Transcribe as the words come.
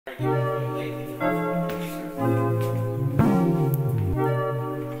Hey,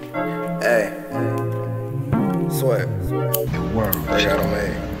 sweat. The world. They got them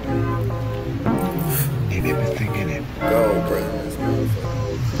made. And everything in it. Go, bro.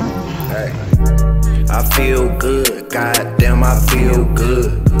 Hey. I feel good, goddamn, I feel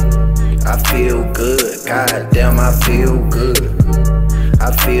good. I feel good, goddamn, I feel good.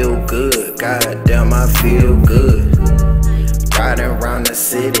 I feel good, goddamn, I feel good. Riding around the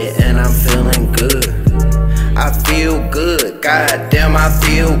city and I'm feeling good. I feel good, goddamn, I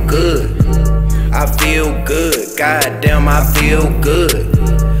feel good. I feel good, goddamn, I feel good.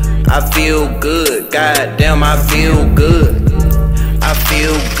 I feel good, goddamn, I feel good. I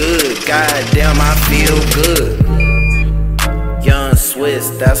feel good, goddamn, I feel good. Young Swiss,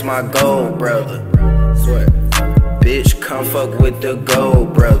 that's my goal, brother. Sweat. Bitch, come fuck with the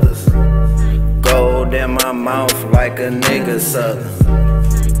gold brothers. Gold in my mouth like a nigga southern.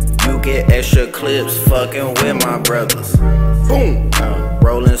 You get extra clips fucking with my brothers. Boom!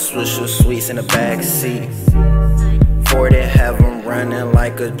 Rolling Swisher Sweets in the back seat. 40 have them running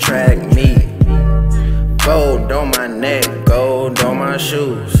like a track meet. Gold on my neck, gold on my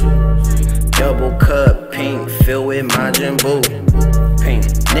shoes. Double cup pink filled with my Jimbo. Pink.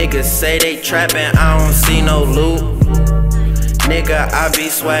 Niggas say they trappin', I don't see no loot. Nigga, I be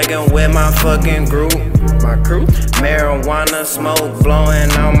swaggin' with my fucking group. My crew. Marijuana smoke blowing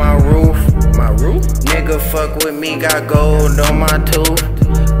on my roof. My roof. Nigga fuck with me, got gold on my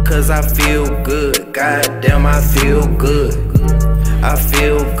tooth. Cause I feel good, goddamn, I feel good. I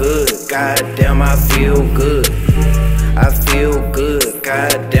feel good, goddamn, I feel good. I feel good,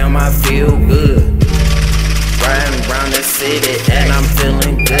 goddamn, I feel good. Riding around the city and I'm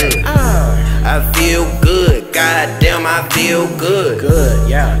feeling good. I feel good, goddamn, I feel good. Good,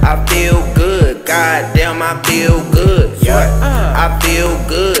 yeah. I feel good, goddamn, I feel good. I feel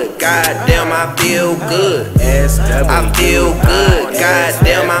good, goddamn, I feel good. I feel good,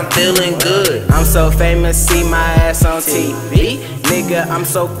 goddamn, I'm feeling good. I'm so famous, see my ass on TV. Nigga, I'm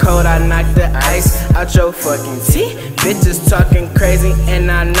so cold, I knock the ice out your fucking teeth. Bitches talking crazy,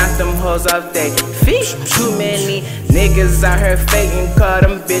 and I knock them hoes off they feet. Too many niggas out here faking, call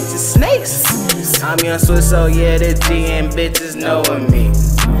them bitches snakes. I'm young Swiss, so yeah, the G, and bitches know of me.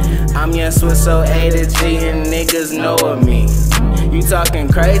 I'm young Swiss, so A to G, and niggas know of me. You talking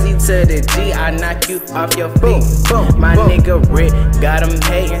crazy to the G, I knock you off your feet. My nigga Rick got him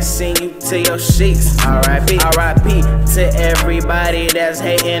hating, send you to your sheets. R.I.P. R.I.P. to everybody that's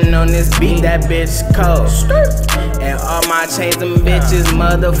hating on this beat. That bitch cold. And all my chains, them bitches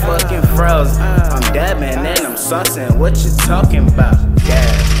motherfucking froze. I'm dabbing and I'm saucing, what you talking about?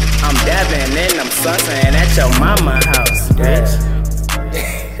 Yeah. I'm dabbing and I'm saucing at your mama house, bitch.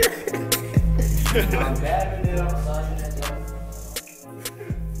 I'm dabbing and I'm saucing at your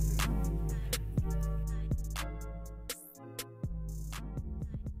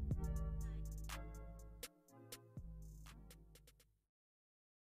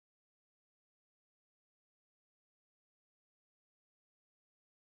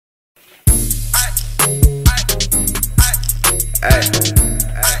Hey,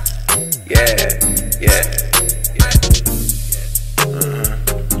 yeah, yeah.